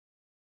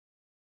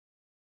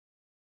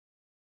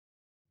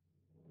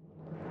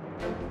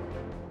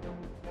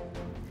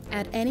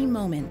At any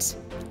moment,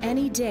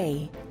 any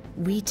day,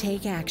 we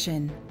take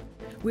action.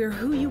 We're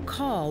who you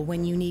call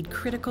when you need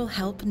critical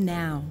help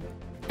now.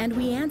 And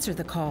we answer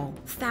the call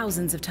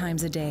thousands of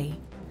times a day.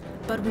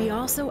 But we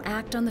also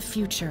act on the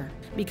future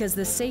because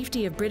the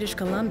safety of British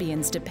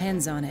Columbians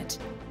depends on it.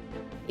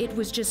 It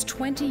was just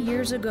 20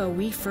 years ago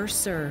we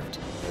first served,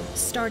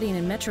 starting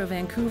in Metro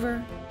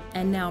Vancouver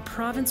and now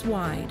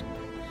province-wide.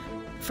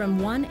 From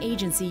one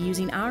agency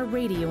using our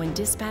radio and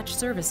dispatch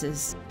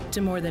services to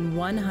more than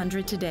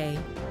 100 today.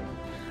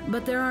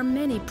 But there are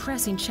many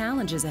pressing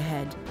challenges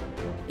ahead.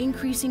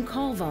 Increasing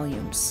call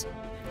volumes,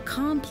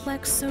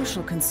 complex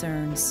social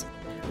concerns,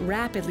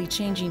 rapidly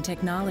changing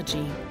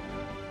technology,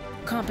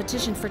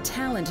 competition for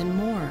talent, and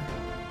more.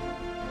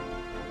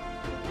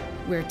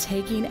 We're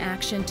taking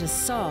action to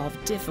solve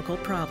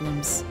difficult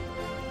problems,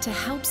 to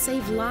help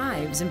save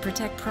lives and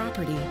protect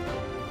property,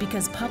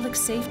 because public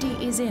safety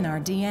is in our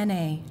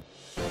DNA.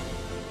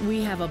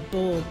 We have a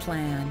bold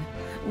plan,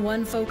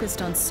 one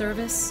focused on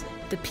service,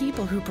 the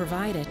people who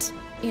provide it,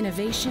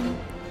 innovation,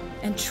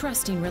 and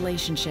trusting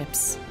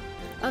relationships.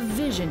 A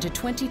vision to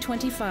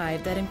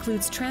 2025 that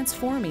includes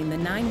transforming the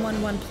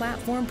 911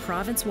 platform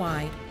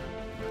province-wide,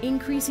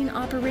 increasing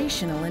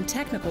operational and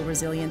technical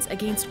resilience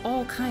against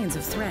all kinds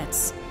of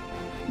threats,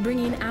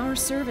 bringing our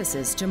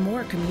services to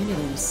more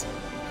communities,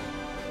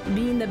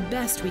 being the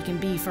best we can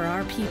be for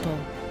our people,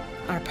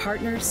 our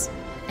partners,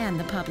 and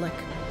the public.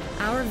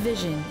 Our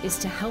vision is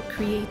to help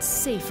create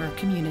safer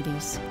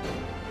communities.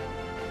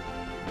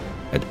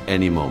 At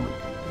any moment,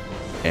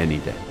 any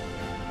day.